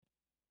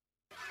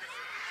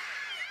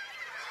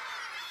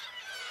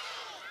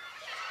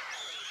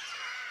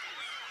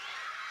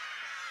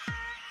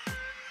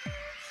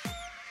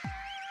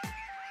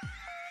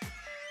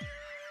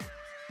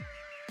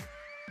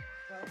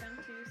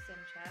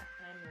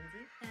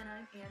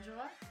I'm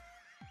Angela.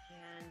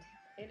 And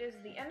it is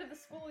the end of the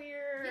school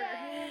year.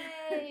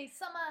 Yay!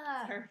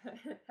 Summer!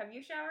 Have you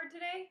showered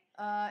today?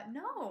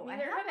 No,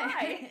 Neither I haven't.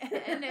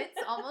 have I. And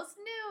it's almost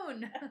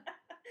noon.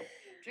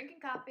 Drinking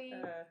coffee.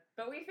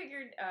 But we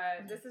figured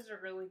this is a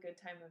really good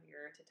time of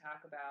year to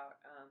talk about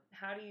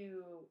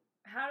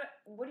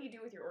what do you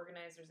do with your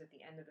organizers at the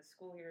end of the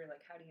school year?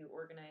 Like, how do you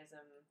organize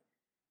them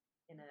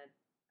in a,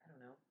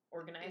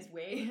 organized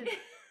way?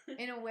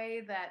 In a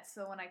way that,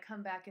 so when I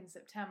come back in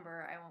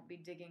September, I won't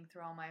be digging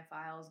through all my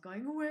files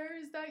going, where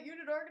is that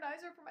unit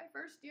organizer for my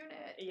first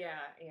unit? Yeah.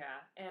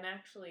 And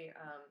actually,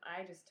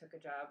 I just took a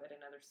job at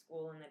another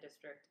school in the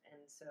district,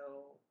 and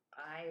so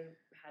I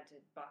had to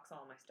box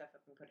all my stuff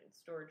up and put it in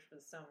storage for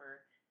the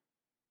summer.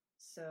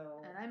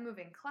 So, and I'm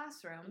moving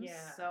classrooms,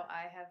 yeah. So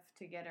I have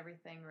to get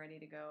everything ready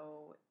to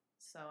go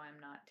so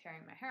I'm not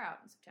tearing my hair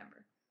out in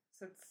September.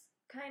 So it's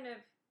kind of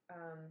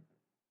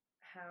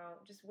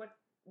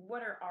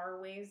what are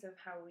our ways of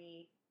how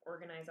we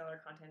organize all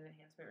our content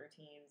enhancement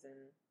routines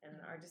and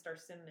our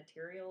sim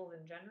materials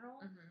in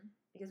general. Mm-hmm.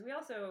 Because we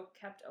also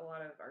kept a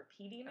lot of our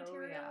PD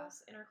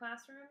materials in our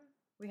classroom.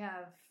 We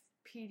have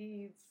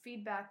PD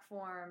feedback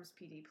forms,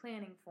 PD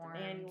planning forms,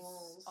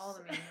 manuals, all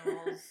the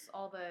manuals,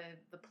 all the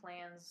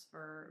plans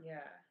for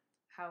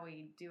how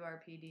we do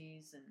our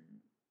PDs, and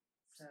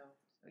so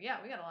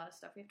yeah, we got a lot of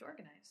stuff we have to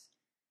organize.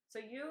 So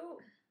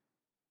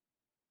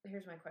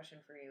here's my question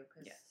for you,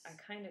 because I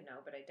kind of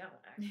know, but I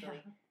don't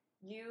actually. Yeah.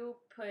 You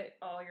put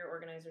all your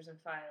organizers in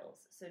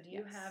files. So do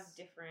you have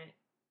different?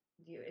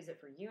 Is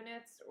it for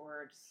units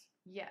or just?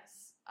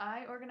 Yes,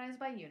 I organize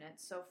by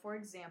units. So, for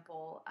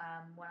example,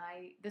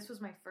 this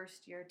was my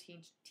first year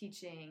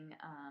teaching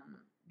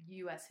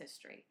U.S.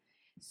 history.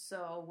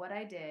 So what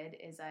I did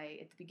is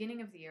at the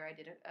beginning of the year, I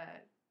did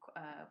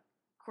a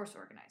course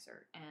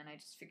organizer, and I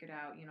just figured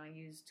out, I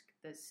used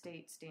the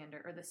state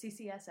standard, or the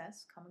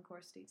CCSS, Common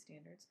Core State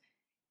Standards,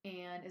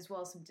 and as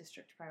well as some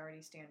district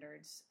priority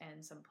standards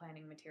and some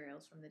planning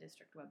materials from the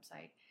district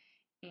website.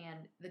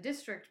 And the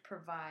district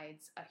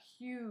provides a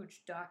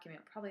huge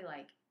document, probably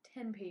like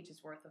 10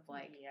 pages worth of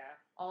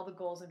all the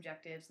goals,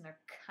 objectives, and they're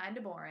kind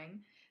of boring.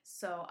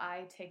 So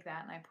I take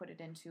that and I put it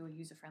into a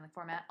user-friendly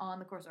format on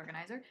the course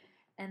organizer,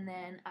 and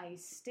then I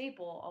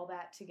staple all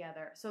that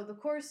together. So the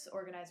course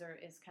organizer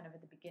is kind of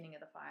at the beginning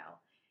of the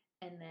file,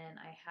 and then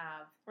I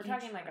have... We're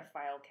talking like a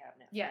file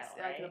cabinet Yes,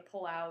 file, right? like a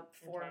pull-out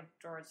 4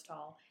 drawers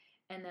tall.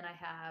 And then I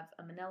have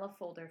a manila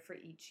folder for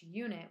each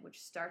unit, which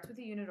starts with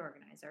a unit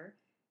organizer,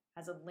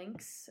 has a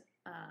links,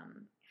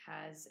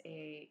 has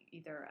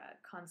either a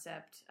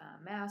concept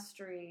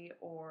mastery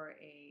or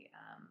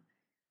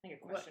like a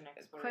question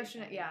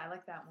exploration. Yeah, I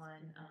like that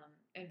one,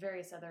 and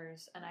various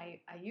others. And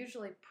I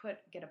usually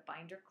get a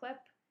binder clip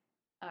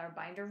or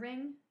binder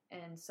ring,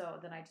 and so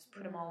then I just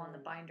put them all on the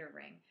binder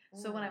ring.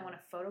 So when I want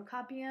to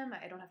photocopy them,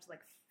 I don't have to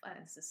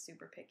this is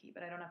super picky,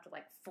 but I don't have to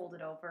fold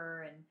it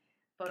over and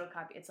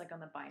photocopy. It's on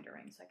the binder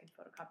ring, so I can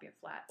photocopy it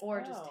flat,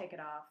 or just take it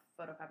off,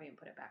 photocopy, and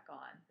put it back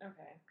on.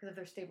 Okay. Because if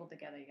they're stapled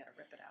together, you got to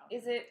rip it out.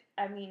 Is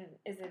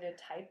it a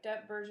typed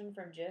up version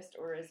from GIST,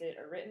 or is it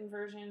a written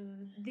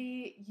version?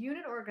 The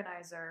unit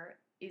organizer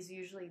is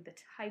usually the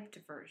typed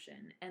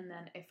version, and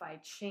then if I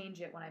change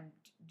it when I'm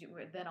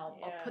then I'll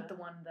put the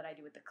one that I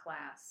do with the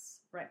class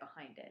right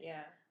behind it.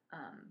 Yeah.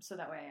 So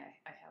that way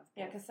I have both.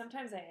 Yeah, because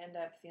sometimes I end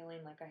up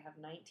feeling like I have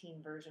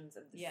 19 versions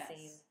of the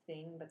same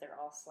thing, but they're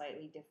all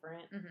slightly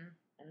different. Mm-hmm.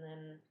 And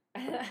then,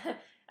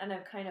 and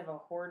I'm kind of a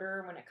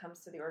hoarder when it comes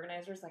to the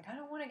organizers. Like, I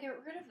don't want to get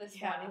rid of this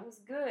one. It was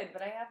good,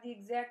 but I have the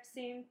exact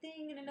same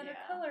thing in another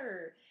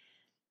color.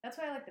 That's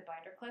why I like the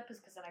binder clip, is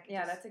because then I can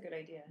that's a good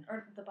idea.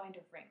 Or the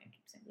binder ring, I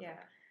keep saying. Yeah.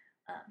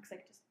 Because I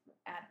can just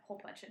add a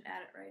whole bunch and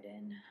add it right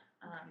in.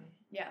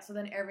 So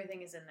then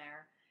everything is in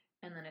there.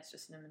 And then it's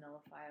just in a manila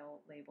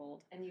file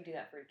labeled. And you do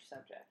that for each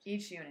subject?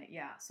 Each unit,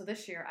 yeah. So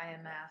this year I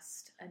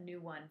amassed a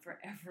new one for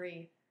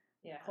every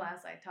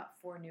class. I taught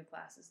 4 new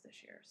classes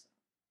this year, so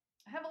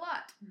I have a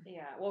lot.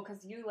 Yeah, well,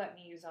 because you let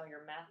me use all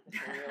your math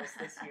materials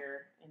this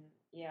year, and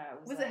it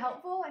was. Was it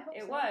helpful? I hope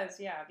it was,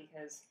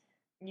 because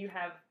you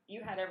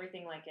had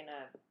everything in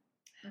a,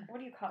 what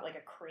do you call it, like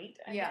a crate,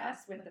 I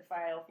guess, with the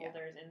file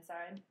folders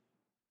inside,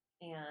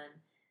 and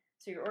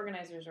so your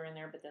organizers are in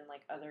there, but then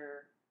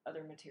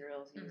other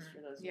materials used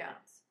for those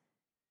units.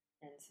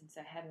 And since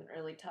I hadn't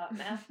really taught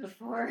math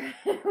before,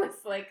 it was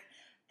like,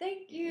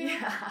 thank you.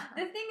 Yeah.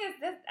 The thing is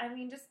that,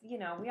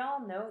 we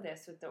all know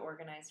this with the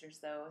organizers,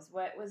 though,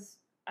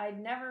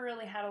 I'd never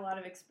really had a lot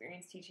of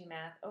experience teaching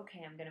math.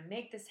 Okay, I'm going to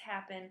make this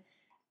happen.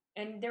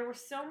 And there were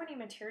so many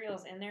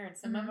materials in there, and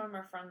some of them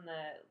are from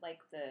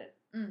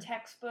the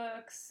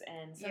textbooks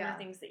and some of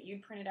the things that you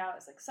printed out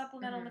as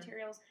supplemental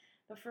materials.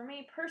 But for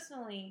me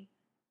personally,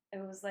 it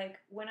was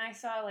when I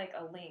saw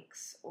a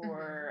links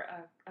or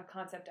a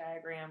concept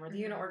diagram or the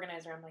unit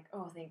organizer, I'm like,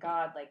 oh, thank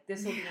God,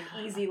 this will be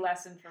an easy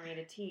lesson for me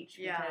to teach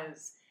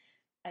because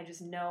I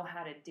just know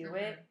how to do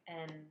it,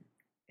 and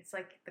it's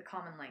like the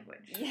common language.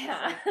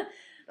 Yeah.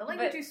 The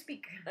language you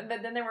speak.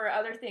 But then there were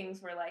other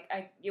things where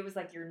it was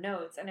your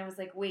notes, and I was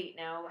like, wait,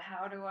 now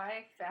how do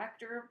I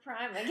factor a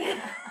prime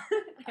again?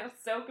 I was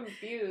so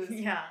confused.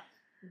 Yeah.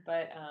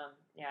 But,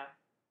 yeah.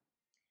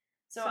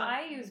 So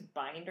I use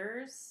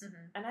binders,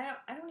 and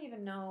I don't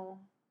even know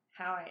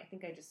how. I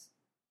think I just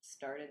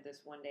started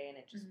this one day and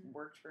it just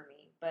worked for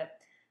me. But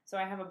so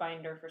I have a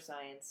binder for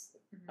science,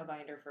 a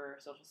binder for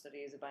social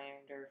studies, a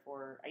binder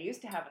for. I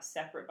used to have a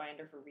separate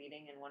binder for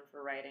reading and one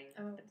for writing.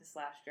 Oh. But this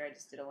last year I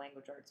just did a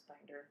language arts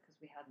binder because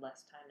we had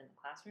less time in the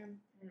classroom.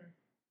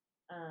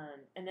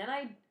 And then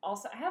I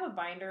have a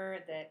binder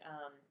that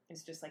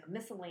is just like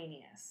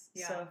miscellaneous.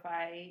 Yeah. So if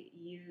I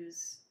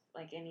use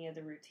like any of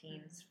the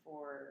routines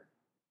for,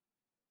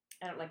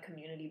 I don't like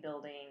community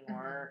building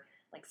or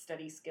like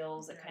study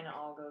skills, it kind of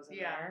all goes in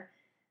there.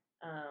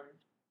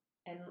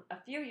 And a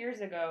few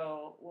years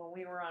ago, when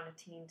we were on a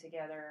team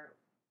together,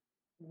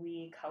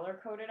 we color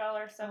coded all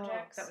our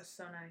subjects. Oh, that was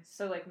so nice.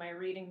 So like my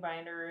reading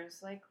binder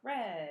is like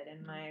red,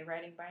 and my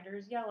writing binder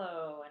is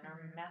yellow, and our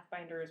math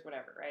binder is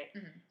whatever,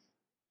 right?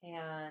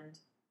 And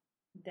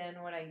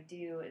then what I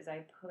do is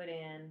I put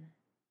in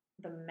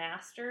the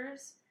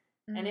masters,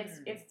 and it's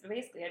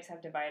basically I just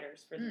have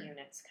dividers for the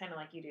units, kind of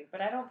like you do,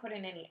 but I don't put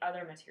in any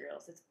other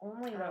materials. It's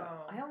only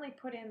I only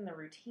put in the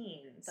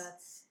routines.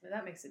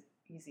 That makes it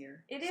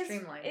easier. It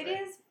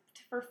is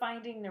for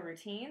finding the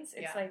routines.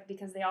 It's like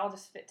because they all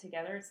just fit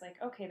together. It's like,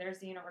 okay, there's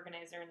the unit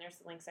organizer, and there's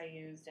the links I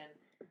used, and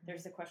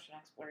there's the question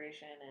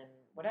exploration and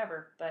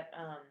whatever. But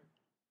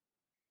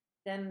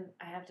then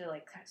I have to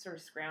like sort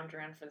of scrounge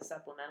around for the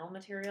supplemental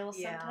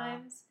materials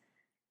sometimes.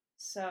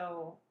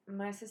 So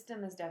my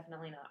system is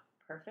definitely not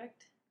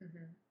perfect.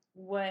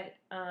 What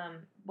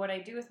I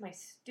do with my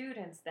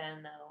students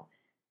then, though,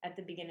 at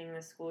the beginning of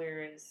the school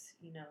year is,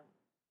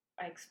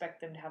 I expect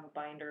them to have a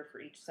binder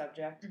for each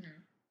subject.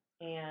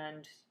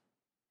 And,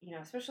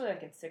 especially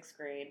like in 6th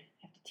grade,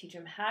 I have to teach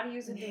them how to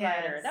use a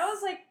divider. That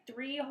was like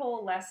 3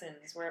 whole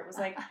lessons where it was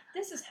like,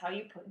 this is how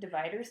you put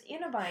dividers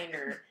in a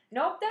binder.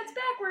 Nope, that's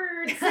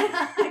backwards.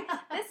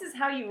 This is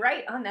how you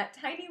write on that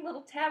tiny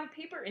little tab of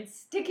paper and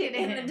stick it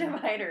in the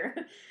divider.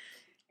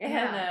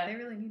 And, they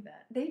really need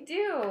that. They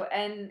do.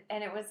 And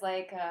it was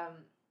like,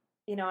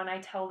 and I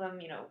tell them,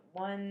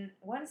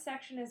 one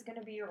section is going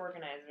to be your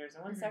organizers,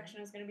 and one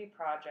section is going to be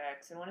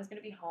projects, and one is going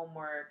to be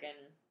homework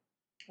and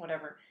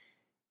whatever.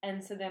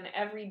 And so then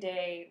every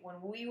day when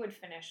we would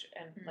finish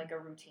like a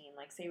routine,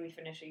 like say we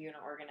finish a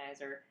unit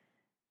organizer,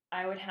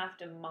 I would have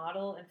to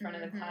model in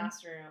front of the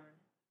classroom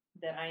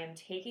that I am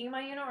taking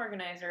my unit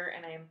organizer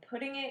and I am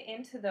putting it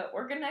into the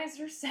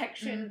organizer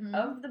section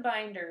of the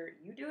binder.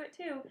 You do it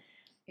too.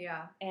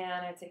 Yeah.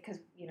 And it's because,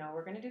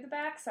 we're going to do the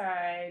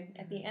backside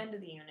at the end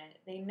of the unit.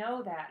 They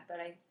know that, but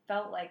I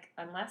felt like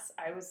unless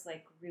I was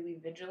like really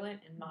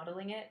vigilant in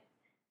modeling it,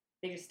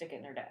 they just stick it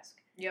in their desk.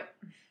 Yep.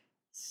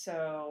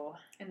 So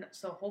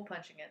hole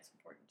punching it's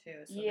important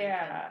too. So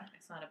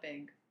it's not a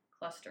big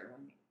cluster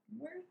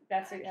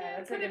that's a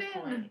good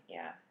point.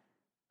 Yeah.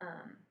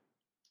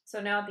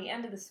 So now at the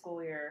end of the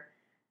school year,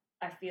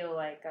 I feel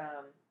like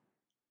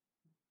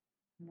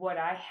what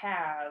I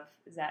have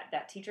is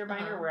that teacher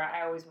binder where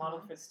I always model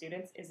for the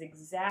students is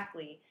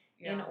exactly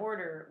in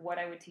order what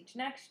I would teach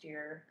next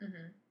year.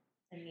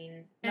 I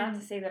mean, not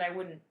to say that I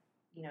wouldn't,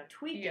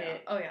 tweak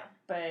it. Oh yeah.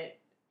 But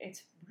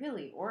it's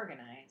really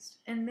organized.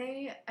 And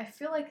I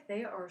feel like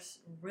they are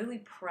really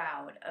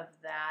proud of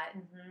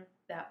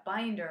that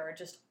binder,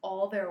 just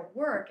all their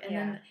work. And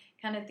then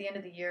kind of at the end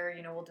of the year,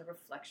 we'll do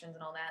reflections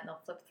and all that, and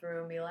they'll flip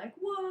through and be like,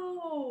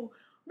 whoa,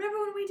 remember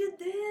when we did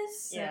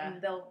this? Yeah.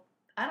 And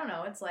I don't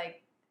know, it's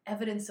like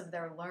evidence of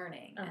their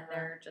learning, and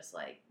they're just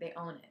like, they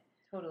own it.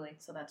 Totally.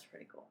 So that's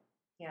pretty cool.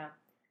 Yeah.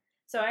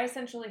 So I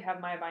essentially have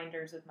my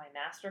binders with my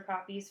master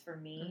copies for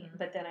me,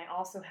 but then I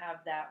also have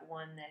that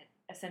one that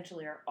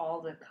essentially are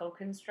all the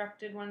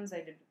co-constructed ones I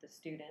did with the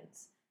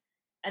students.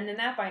 And then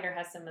that binder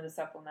has some of the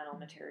supplemental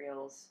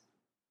materials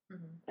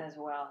as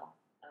well.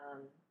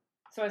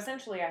 So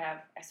essentially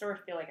I sort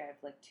of feel like I have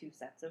like 2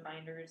 sets of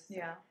binders. So.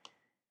 Yeah.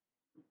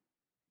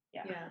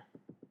 Yeah. Yeah.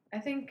 I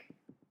think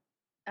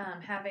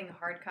having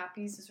hard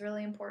copies is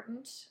really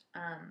important.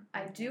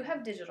 I do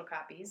have digital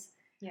copies.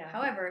 Yeah.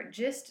 However, it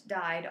just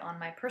died on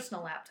my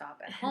personal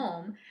laptop at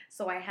home,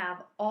 so I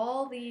have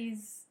all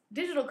these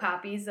digital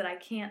copies that I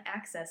can't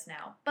access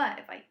now. But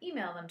if I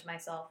email them to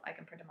myself, I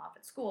can print them off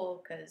at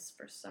school because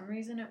for some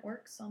reason it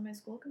works on my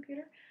school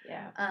computer.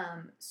 Yeah.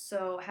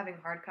 So having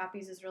hard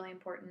copies is really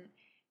important.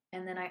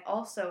 And then I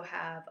also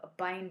have a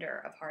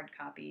binder of hard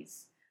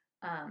copies.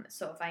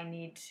 So if I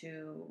need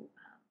to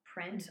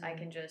print, I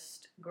can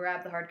just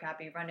grab the hard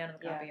copy, run down to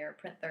the copier,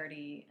 print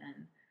 30,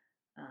 and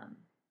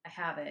I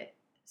have it.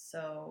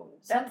 So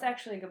that's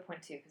actually a good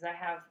point too, because I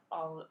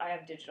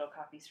have digital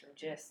copies from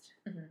GIST,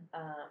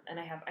 and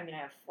I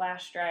have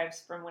flash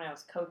drives from when I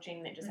was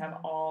coaching that just have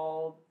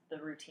all the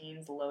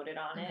routines loaded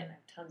on it. I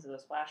have tons of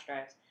those flash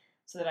drives,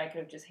 so that I could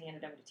have just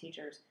handed them to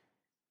teachers.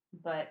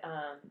 But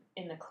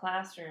in the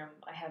classroom,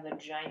 I have a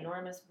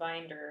ginormous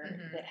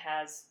binder that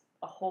has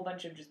a whole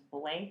bunch of just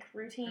blank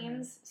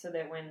routines, so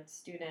that when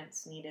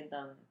students needed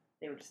them,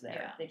 they were just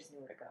there. Yeah. They just knew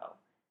where to go.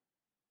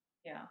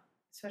 Yeah.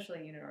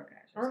 especially unit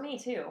organizers. Or me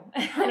too.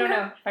 I don't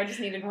know if I just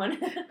needed one.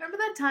 Remember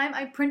that time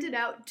I printed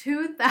out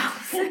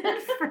 2,000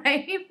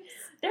 frames?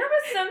 There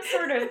was some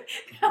sort of...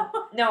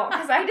 No,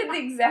 because I did the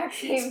exact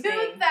same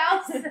thing.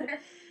 2,000!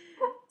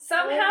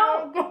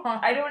 Somehow,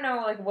 I don't know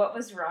like what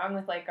was wrong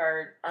with like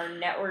our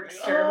network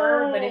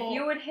server, but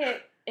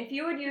if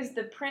you would use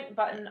the print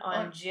button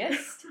on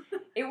Gist,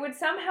 it would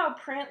somehow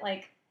print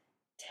like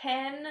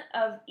 10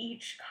 of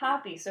each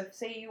copy. So if,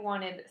 say you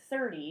wanted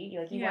 30,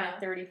 like you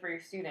wanted 30 for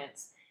your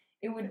students,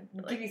 it would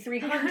give you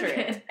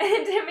 300.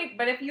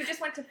 But if you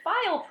just went to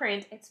file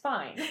print, it's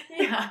fine.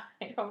 Yeah.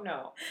 I don't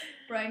know.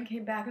 Brian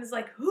came back and was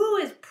like, who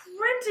is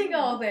printing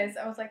all this?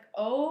 I was like,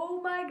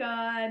 oh my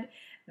god,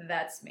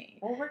 that's me.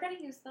 Well, we're going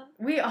to use them.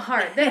 We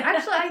are.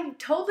 Actually, I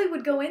totally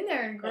would go in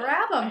there and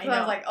grab them. Because I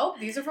was like, oh,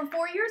 these are from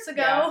 4 years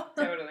ago.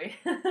 Yeah, totally.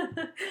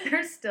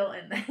 They're still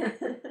in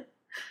there.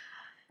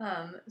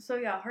 So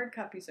yeah, hard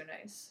copies are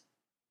nice.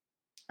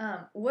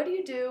 What do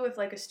you do if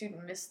like a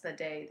student missed the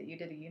day that you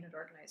did a unit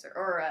organizer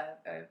or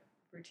a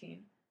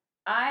routine?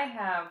 I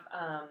have,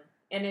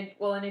 in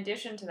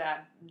addition to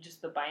that,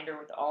 just the binder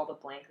with all the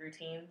blank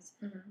routines,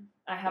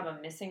 I have a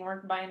missing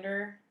work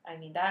binder. I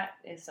mean, that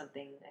is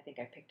something I think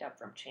I picked up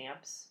from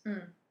Champs,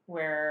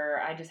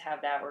 where I just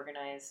have that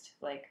organized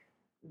like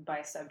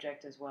by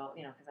subject as well,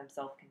 you know, because I'm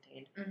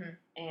self-contained.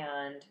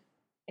 And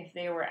if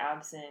they were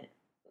absent,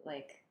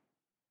 like,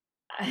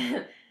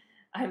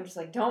 I'm just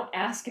like, don't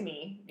ask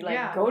me.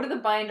 Like, go to the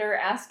binder,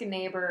 ask a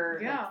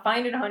neighbor, like,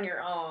 find it on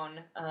your own.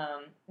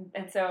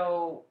 And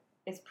so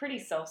it's pretty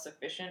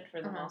self-sufficient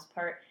for the most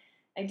part.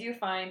 I do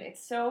find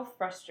it's so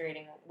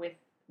frustrating with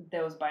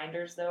those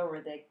binders, though,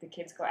 where the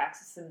kids go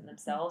access them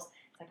themselves.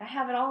 It's like, I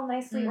have it all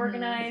nicely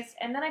organized,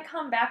 and then I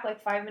come back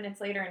like 5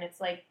 minutes later, and it's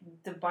like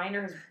the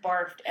binder has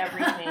barfed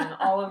everything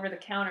all over the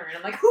counter, and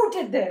I'm like, who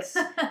did this?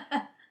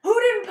 Who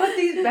didn't put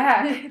these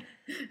back?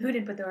 Who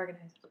didn't put the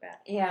organizers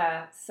back?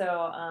 Yeah,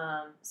 so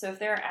if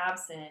they're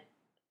absent,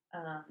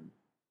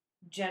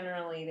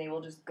 generally they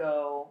will just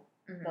go,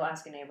 they'll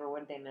ask a neighbor,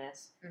 what did they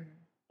miss?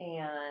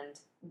 And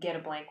get a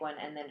blank one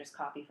and then just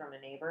copy from a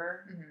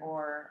neighbor.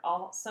 Or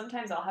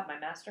sometimes I'll have my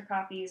master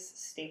copies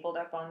stapled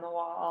up on the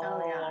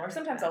wall. Or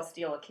sometimes I'll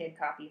steal a kid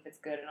copy if it's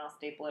good and I'll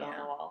staple it on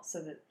the wall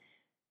so that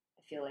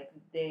I feel like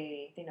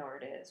they know where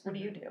it is. What do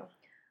you do?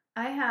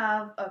 I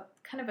have a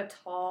kind of a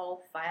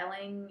tall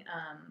filing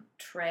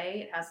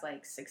tray. It has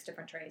like 6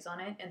 different trays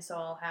on it. And so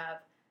I'll have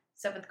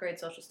 7th grade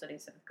social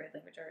studies, 7th grade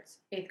language arts,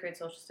 8th grade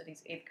social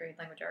studies, 8th grade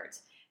language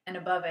arts. And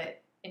above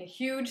it, in a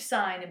huge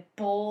sign in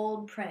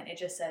bold print, it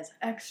just says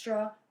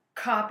extra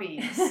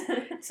copies.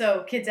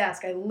 So kids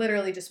ask, I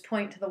literally just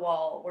point to the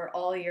wall where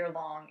all year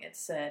long it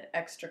said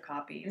extra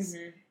copies.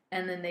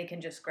 And then they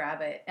can just grab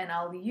it. And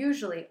I'll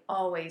usually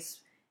always,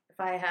 if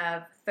I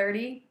have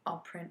 30, I'll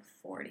print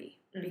 40.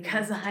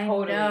 Because I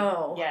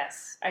know.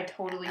 Yes, I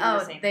totally do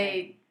the same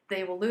thing.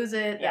 They will lose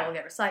it. They will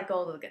get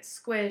recycled. They'll get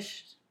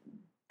squished.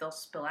 They'll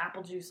spill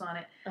apple juice on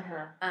it.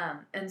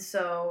 And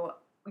so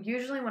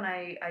usually when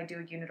I do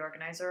a unit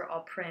organizer,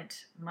 I'll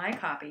print my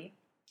copy,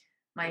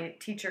 my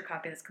teacher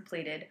copy that's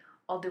completed.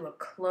 I'll do a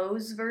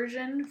close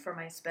version for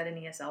my SPED and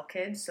ESL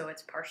kids, so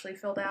it's partially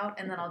filled out,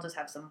 and then I'll just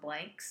have some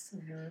blanks.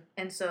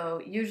 And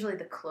so usually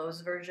the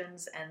closed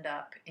versions end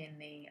up in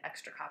the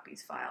extra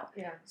copies file.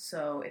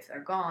 So if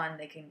they're gone,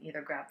 they can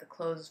either grab the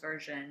closed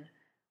version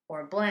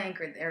or blank,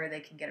 or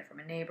they can get it from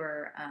a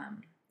neighbor,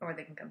 or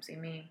they can come see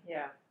me.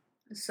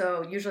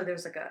 So usually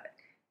there's like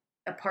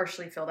a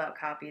partially filled out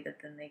copy that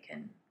then they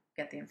can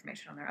get the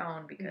information on their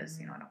own because,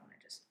 you know, I don't want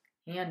to just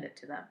hand it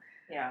to them.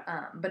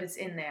 But it's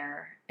in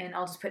there, and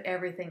I'll just put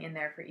everything in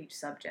there for each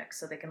subject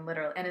so they can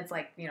literally, and it's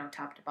like, you know,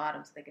 top to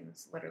bottom, so they can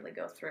literally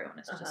go through, and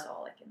it's just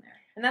all like in there.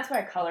 And that's why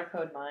I color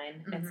code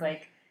mine. It's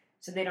like,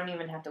 so they don't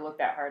even have to look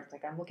that hard. It's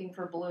like, I'm looking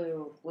for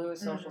blue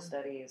is social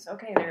studies.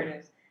 Okay, there it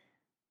is.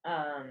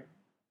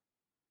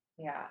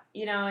 Yeah,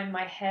 you know, in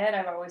my head,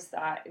 I've always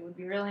thought it would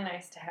be really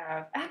nice to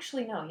have,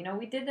 actually, no, you know,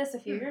 we did this a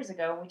few years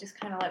ago, and we just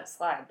kind of let it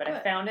slide, but I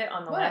found it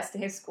on the last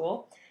day of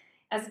school.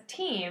 As a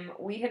team,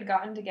 we had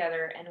gotten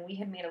together and we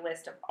had made a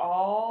list of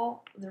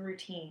all the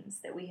routines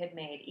that we had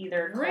made,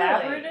 either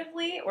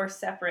collaboratively or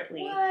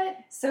separately.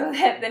 So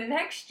that the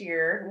next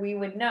year we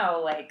would know,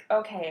 like,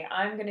 okay,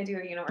 I'm going to do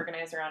a unit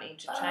organizer on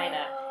Ancient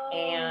China,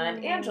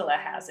 and Angela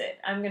has it.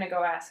 I'm going to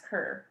go ask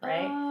her,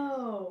 right?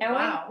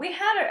 And we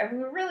had it, and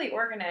we were really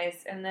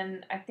organized, and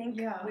then I think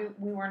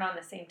we weren't on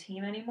the same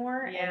team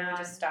anymore, and we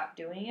just stopped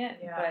doing it.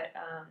 But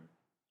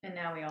and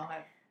now we all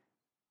have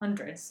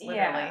hundreds,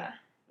 literally.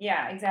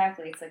 Yeah,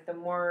 exactly. It's like the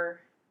more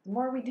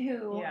we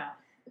do,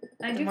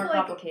 the more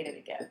complicated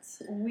it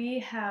gets. We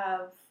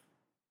have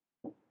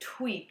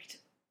tweaked.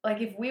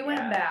 Like, if we went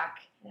back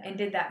and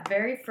did that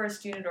very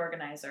first unit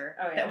organizer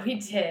that we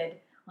did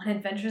on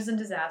Adventures in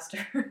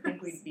Disaster, I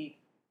think we'd be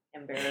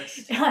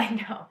embarrassed. I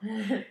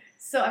know.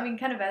 So, I mean,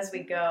 kind of as we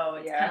go,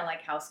 it's kind of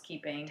like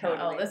housekeeping.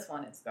 Totally. Oh, this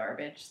one is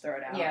garbage. Throw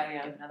it out.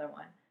 And do another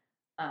one.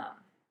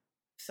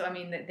 So, I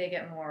mean, they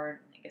get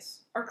more, I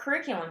guess... Our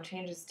curriculum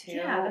changes, too.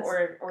 Yeah,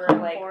 or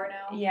like...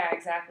 now. Yeah,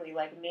 exactly.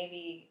 Like,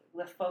 maybe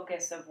the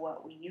focus of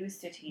what we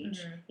used to teach,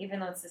 even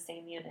though it's the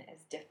same unit,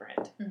 is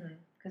different.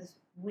 Because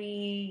we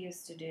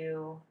used to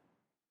do...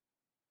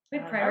 We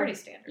had priority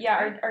standards.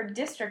 Yeah, right? our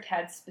district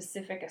had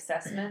specific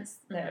assessments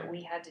that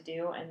we had to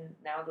do, and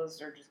now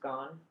those are just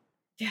gone.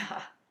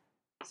 Yeah.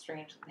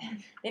 Strangely.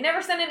 They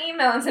never sent an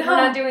email and said, we're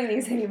not doing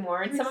these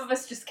anymore, and some of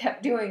us just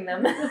kept doing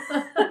them.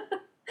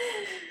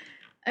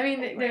 I mean,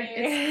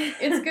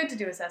 it's good to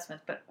do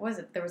assessments, but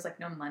there was, like,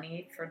 no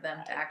money for them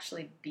to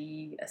actually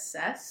be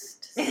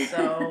assessed,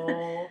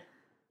 so...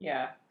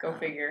 Yeah, go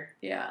figure.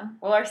 Yeah.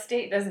 Well, our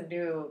state doesn't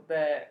do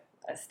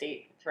a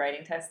state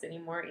writing test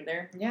anymore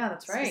either. Yeah,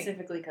 that's right.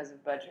 Specifically because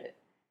of budget.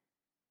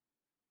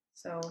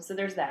 So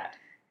there's that.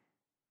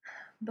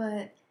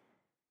 But,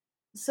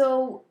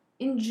 so,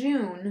 in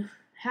June,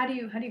 how do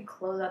you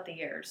close out the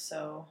year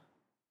so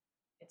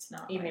it's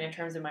not... You mean in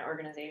terms of my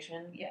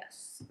organization?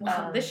 Yes.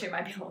 Well, this year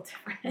might be a little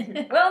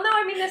different. Well, no,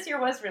 I mean, this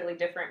year was really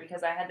different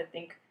because I had to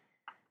think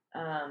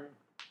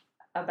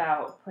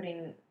about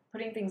putting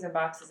things in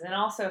boxes. And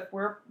also, if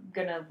we're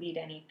going to lead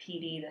any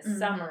PD this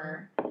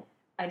summer,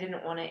 I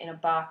didn't want it in a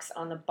box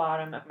on the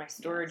bottom of my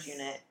storage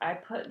unit. I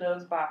put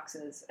those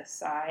boxes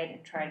aside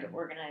and tried to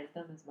organize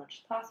them as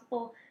much as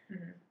possible.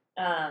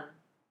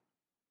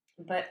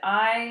 But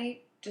I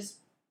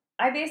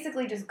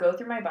basically just go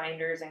through my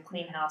binders and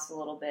clean house a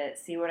little bit,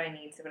 see what I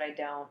need, see what I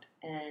don't,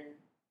 and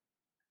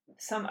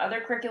some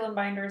other curriculum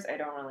binders I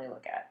don't really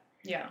look at.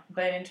 Yeah.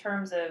 But in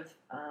terms of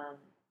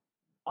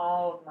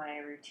all of my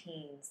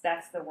routines,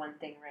 that's the one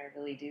thing where I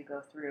really do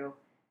go through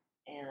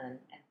and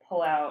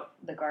pull out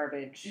the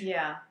garbage.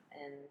 Yeah.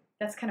 And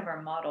that's kind of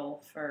our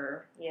model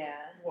for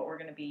what we're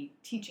going to be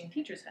teaching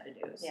teachers how to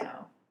do. So. Yeah.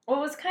 What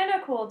was kind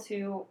of cool,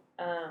 too,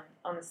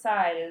 on the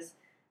side is,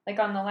 like,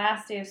 on the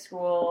last day of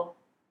school,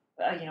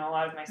 a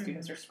lot of my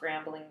students are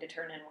scrambling to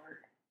turn in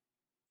work.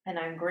 And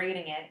I'm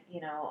grading it,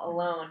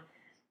 alone.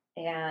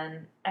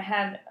 And I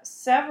had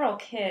several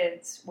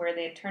kids where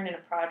they had turned in a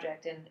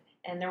project,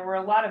 and there were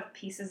a lot of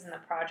pieces in the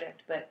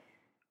project, but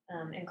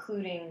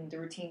including the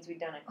routines we'd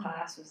done in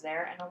class was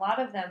there. And a lot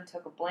of them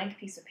took a blank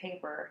piece of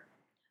paper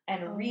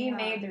and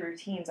remade the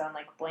routines on,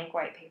 like, blank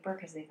white paper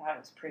because they thought it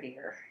was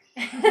prettier.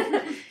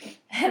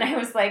 And I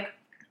was like,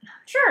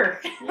 sure.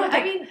 Yeah,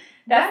 I mean,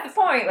 that's the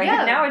point. Like,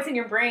 now it's in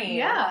your brain.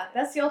 Yeah,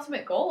 that's the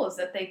ultimate goal, is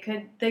that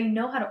they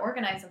know how to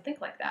organize and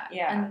think like that.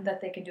 Yeah. And that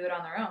they can do it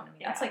on their own. I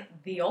mean, that's, like,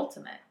 the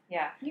ultimate.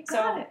 Yeah. You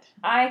got it.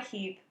 I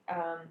keep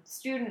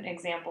student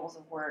examples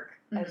of work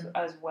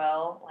as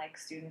well, like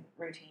student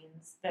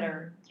routines that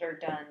are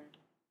done,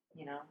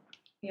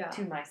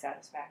 to my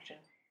satisfaction.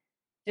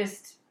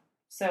 Just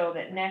so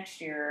that next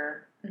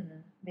year,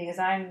 because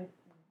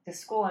the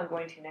school I'm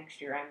going to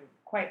next year, I'm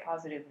quite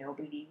positive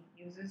nobody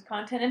uses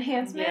content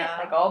enhancement. Yeah.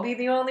 Like, I'll be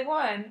the only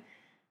one.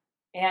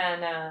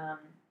 And,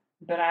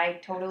 but I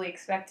totally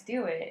expect to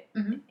do it.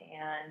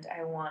 And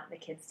I want the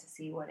kids to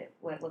see what it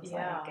looks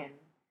like.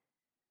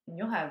 And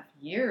you'll have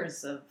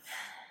years of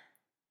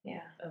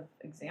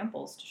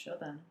examples to show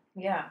them.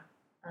 Yeah.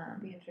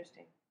 It'll be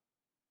interesting.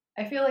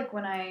 I feel like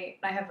when I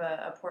have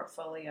a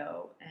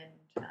portfolio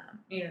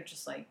and,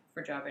 just like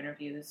for job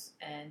interviews,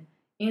 and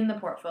in the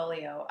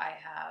portfolio I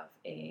have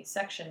a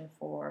section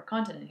for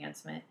content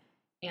enhancement,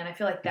 and I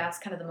feel like that's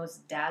kind of the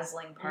most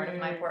dazzling part of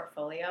my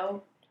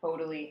portfolio.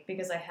 Totally.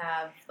 Because I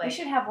have, like... We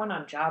should have one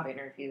on job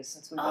interviews,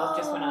 since we both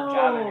just went on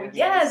job interviews.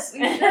 Yes,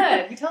 we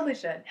should. We totally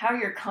should. How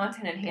your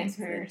content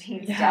enhancement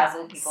routines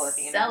dazzle people at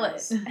the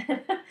interviews. Sell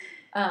it.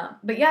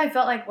 But yeah, I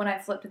felt like when I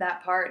flipped to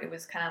that part, it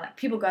was kind of like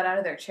people got out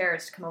of their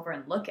chairs to come over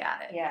and look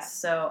at it. Yeah.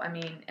 So, I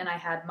mean, and I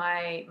had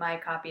my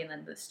copy and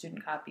then the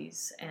student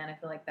copies, and I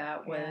feel like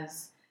that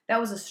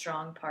was a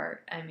strong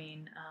part. I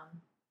mean,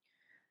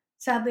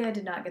 sadly I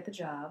did not get the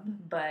job,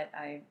 but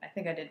I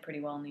think I did pretty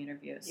well in the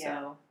interview.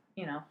 Yeah. So,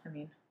 I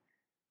mean,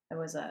 I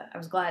was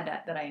glad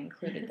that I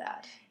included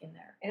that in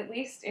there. At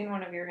least in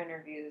one of your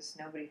interviews,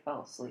 nobody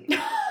fell asleep.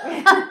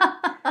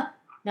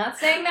 Not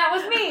saying that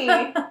was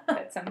me,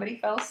 but somebody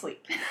fell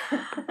asleep.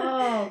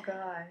 Oh,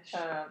 gosh.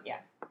 Yeah.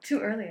 Too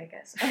early, I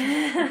guess.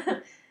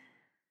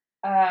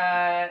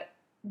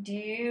 Do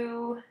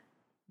you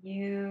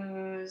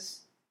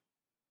use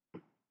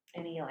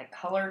any, like,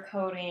 color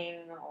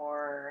coding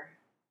or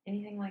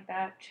anything like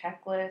that?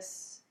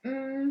 Checklists?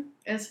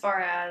 As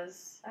far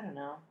as... I don't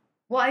know.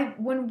 Well,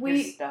 when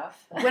we... Your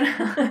stuff.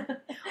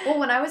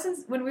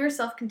 When we were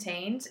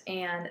self-contained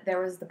and there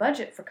was the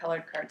budget for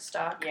colored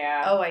cardstock.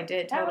 Yeah. Oh, I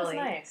did, totally.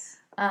 That was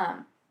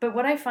nice. But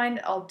what I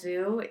find I'll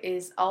do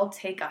is I'll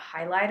take a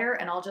highlighter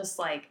and I'll just,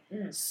 like,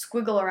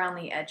 squiggle around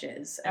the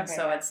edges. And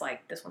it's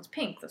like, this one's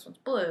pink, this one's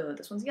blue,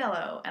 this one's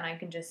yellow. And I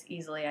can just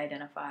easily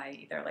identify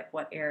either, like,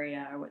 what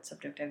area or what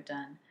subject I've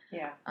done.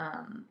 Yeah.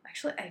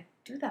 Actually, I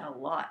do that a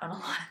lot on a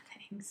lot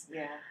of things.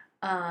 Yeah.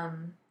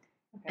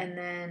 And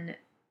then...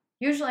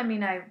 Usually, I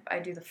mean, I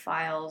do the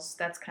files.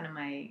 That's kind of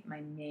my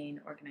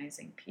main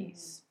organizing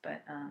piece.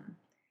 But,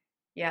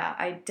 yeah,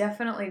 I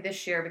definitely,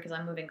 this year, because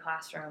I'm moving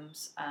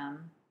classrooms,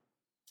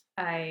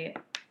 I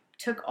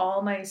took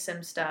all my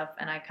sim stuff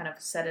and I kind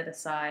of set it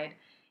aside,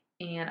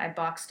 and I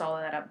boxed all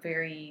of that up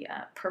very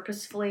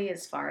purposefully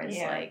as far as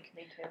like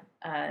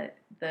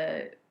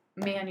the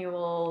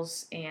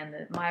manuals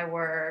and my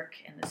work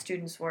and the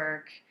students'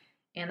 work.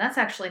 And that's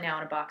actually now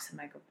in a box in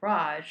my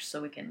garage,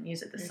 so we can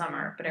use it this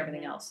summer. But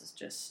everything else is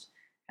just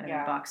kind of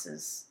in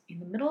boxes in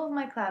the middle of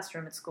my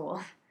classroom at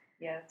school.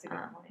 Yeah, that's a good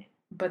point.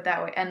 But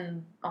that way,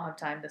 and I'll have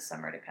time this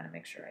summer to kind of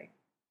make sure I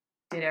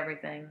did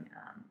everything.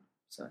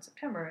 So in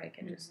September, I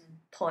can just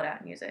pull it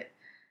out and use it.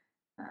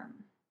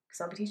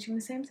 Because I'll be teaching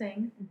the same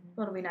thing.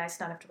 But it'll be nice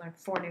not have to learn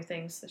 4 new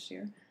things this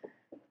year.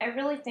 I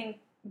really think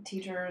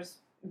teachers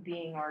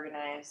being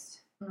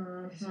organized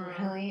is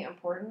really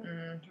important,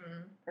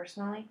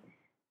 personally.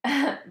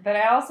 But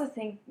I also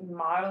think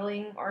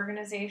modeling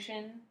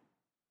organization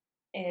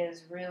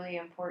is really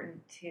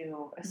important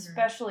too,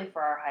 especially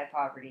for our high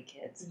poverty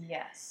kids.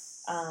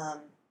 Yes.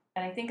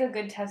 And I think a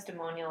good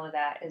testimonial of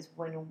that is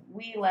when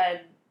we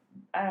led,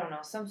 I don't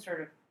know, some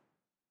sort of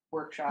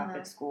workshop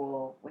at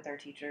school with our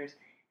teachers,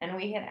 and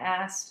we had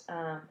asked,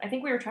 I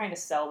think we were trying to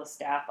sell the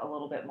staff a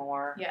little bit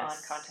more on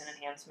content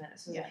enhancement.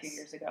 This was a few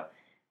years ago.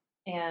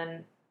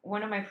 And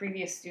one of my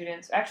previous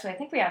students, actually I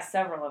think we asked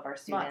several of our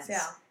students,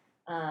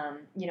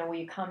 will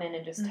you come in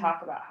and just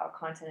talk about how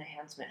content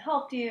enhancement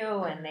helped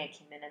you? And they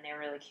came in and they were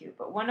really cute.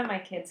 But one of my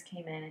kids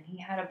came in and he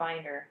had a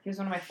binder. He was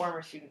one of my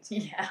former students.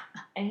 Yeah.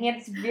 And he had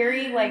this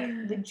very,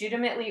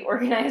 legitimately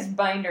organized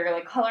binder,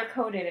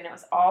 color-coded. And it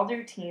was all the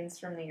routines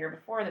from the year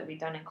before that we'd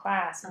done in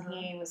class. And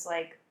he was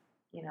like,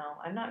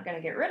 I'm not going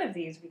to get rid of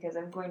these because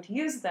I'm going to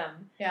use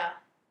them. Yeah.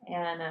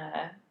 And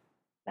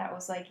that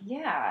was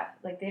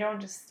they don't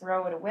just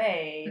throw it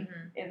away.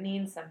 It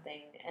means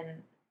something.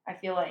 And I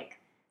feel like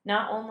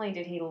not only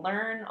did he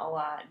learn a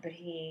lot, but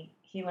he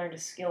learned a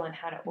skill in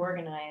how to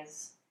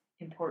organize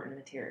important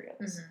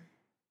materials.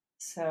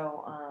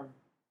 So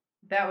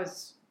that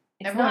was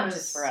it's not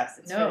just for us;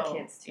 it's for the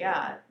kids too.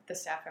 Yeah, the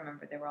staff, I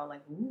remember, they were all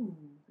like, "Ooh,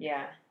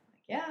 yeah,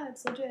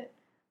 it's legit."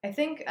 I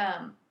think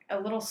a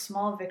little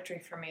small victory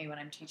for me when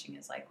I'm teaching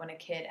is when a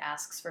kid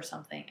asks for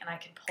something and I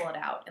can pull it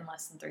out in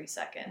less than 3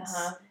 seconds,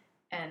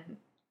 and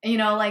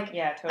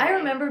yeah, totally. I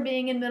remember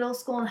being in middle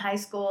school and high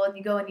school, and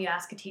you go and you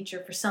ask a teacher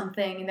for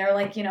something, and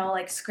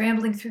they're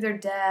scrambling through their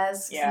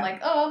desks, and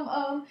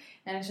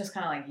and it's just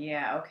kind of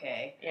yeah,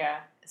 okay. Yeah.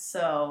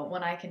 So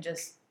when I can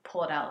just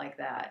pull it out like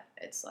that,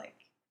 it's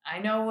I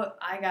know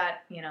I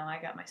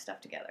got my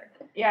stuff together.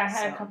 Yeah, I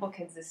had a couple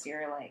kids this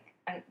year,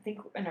 I think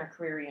in our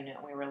career unit,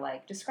 we were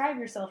describe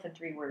yourself in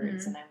 3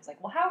 words, and I was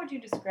well, how would you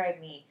describe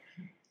me?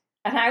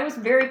 And I was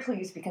very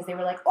pleased because they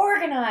were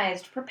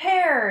organized,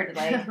 prepared,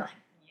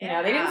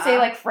 yeah. They didn't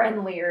say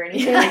friendly or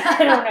anything.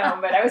 I don't know,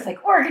 but I was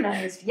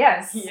organized.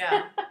 Yes.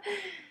 Yeah.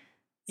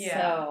 Yeah.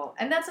 So,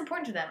 and that's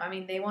important to them. I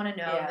mean, they want to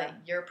know that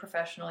you're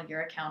professional, you're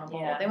accountable.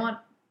 Yeah. They want,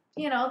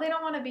 they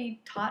don't want to be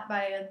taught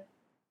by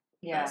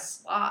a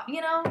slot,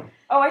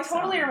 Oh, I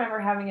totally remember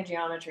having a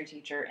geometry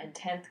teacher in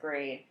 10th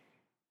grade,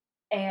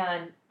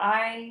 and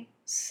I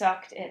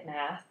sucked at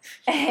math,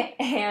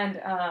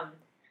 and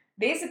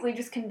basically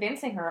just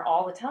convincing her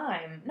all the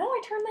time, no,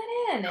 I turned that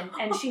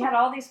in. And she had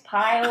all these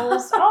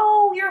piles.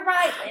 Oh, you're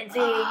right, Lindsay,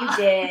 you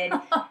did.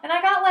 And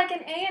I got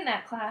an A in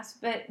that class.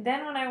 But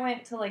then when I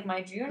went to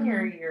my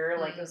junior year,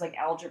 it was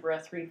algebra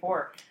 3-4.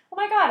 Oh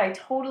my God, I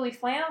totally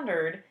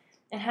floundered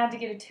and had to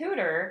get a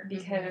tutor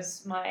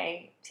because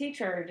my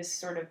teacher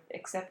just sort of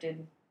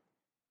accepted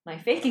my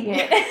faking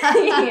it,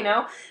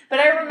 But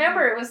I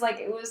remember it was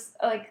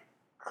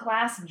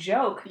class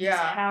joke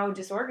just how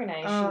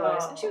disorganized she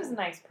was. And she was a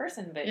nice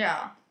person, but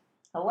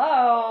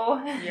hello,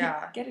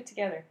 get it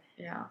together.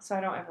 Yeah. So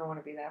I don't ever want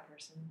to be that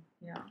person.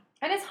 Yeah.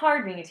 And it's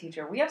hard being a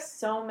teacher. We have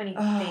so many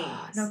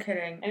things. No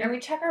kidding. And we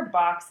check our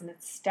box and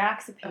it's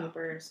stacks of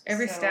papers.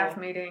 Every staff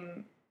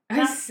meeting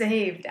I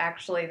saved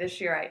actually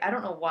this year. I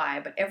don't know why,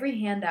 but every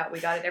handout we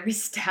got at every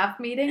staff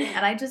meeting,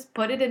 and I just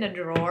put it in a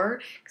drawer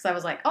because I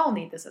was like, oh, I'll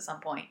need this at some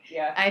point.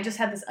 Yeah. I just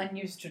had this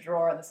unused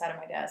drawer on the side of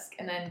my desk,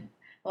 and then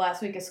the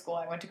last week of school,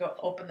 I went to go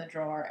open the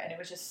drawer, and it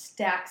was just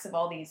stacks of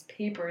all these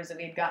papers that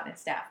we had gotten at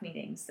staff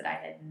meetings that I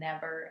had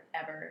never,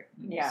 ever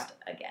used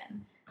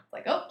again.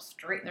 Oh,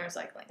 straight in the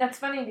recycling. That's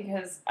funny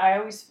because I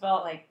always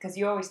felt because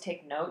you always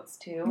take notes,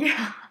 too.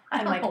 Yeah.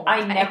 And,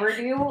 I never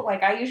do.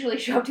 I usually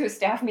show up to a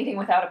staff meeting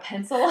without a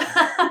pencil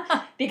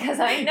because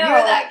I know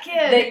you're that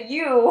kid. That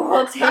you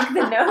will take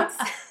the notes.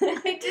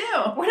 I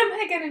do. What am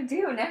I going to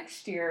do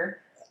next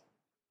year?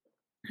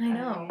 I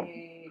know.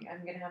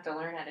 I'm going to have to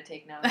learn how to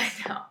take notes. I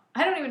know.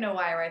 I don't even know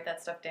why I write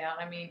that stuff down.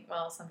 I mean,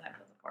 well, sometimes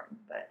it's important,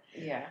 but...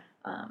 Yeah.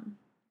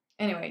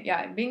 Anyway,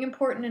 being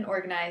important and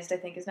organized, I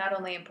think, is not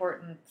only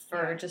important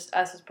for just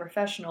us as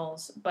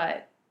professionals,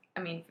 but, I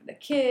mean, for the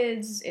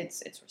kids,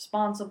 it's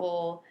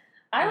responsible.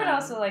 I would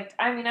also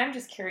I'm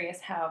just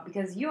curious how,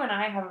 because you and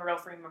I have a real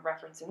frame of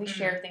reference, and we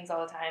share things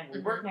all the time, we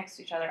work next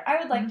to each other. I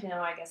would like to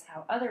know, I guess,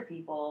 how other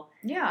people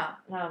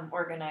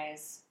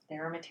organize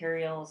their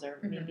materials or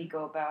maybe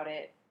go about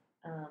it.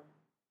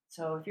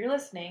 So if you're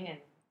listening and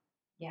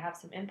you have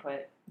some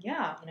input,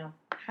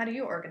 how do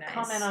you organize?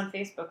 Comment on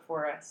Facebook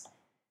for us.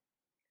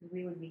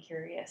 We would be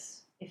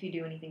curious if you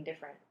do anything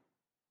different.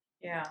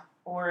 Yeah.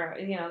 Or,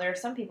 there are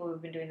some people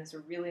who've been doing this a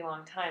really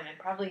long time and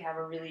probably have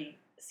a really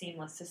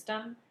seamless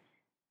system.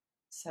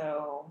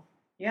 So...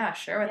 Yeah,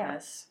 share with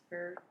us. We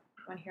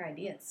want to hear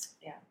ideas.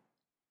 Yeah.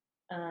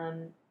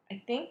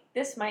 I think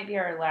this might be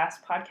our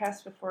last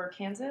podcast before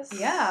Kansas.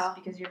 Yeah.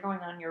 Because you're going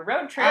on your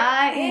road trip.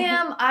 I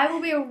am. I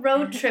will be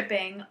road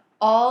tripping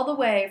all the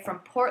way from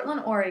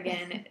Portland,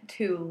 Oregon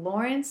to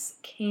Lawrence,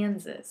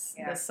 Kansas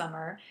this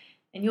summer.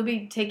 And you'll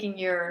be taking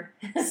your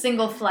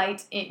single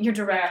flight, your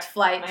direct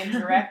flight. My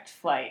direct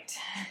flight.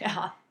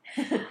 Yeah.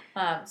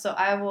 So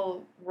I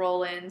will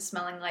roll in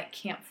smelling like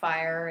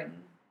campfire and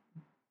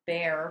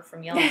bear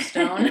from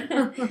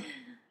Yellowstone.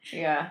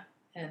 Yeah.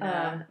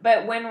 And,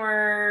 but when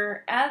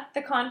we're at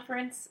the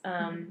conference,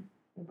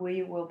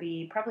 we will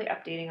be probably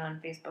updating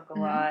on Facebook a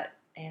lot.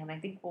 And I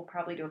think we'll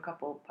probably do a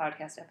couple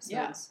podcast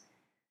episodes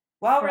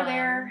while we're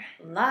there.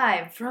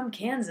 Live from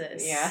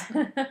Kansas. Yeah.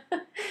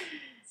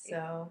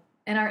 So...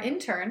 And our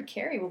intern,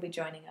 Carrie, will be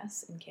joining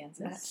us in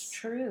Kansas. That's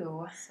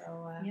true.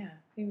 So,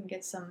 we can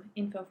get some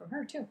info from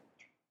her, too.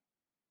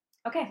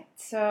 Okay,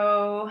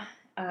 so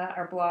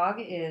our blog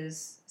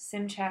is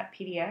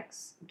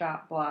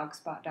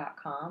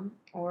simchatpdx.blogspot.com,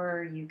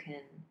 or you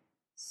can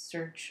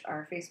search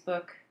our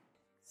Facebook.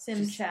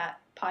 Simchat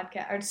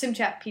Podcast, or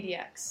Simchat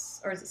PDX,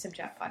 or is it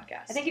Simchat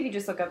Podcast? I think if you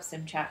just look up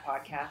Simchat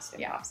Podcast,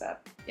 it pops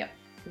up. Yep.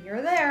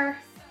 You're there.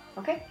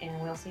 Okay,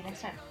 and we'll see you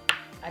next time.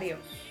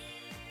 Adios.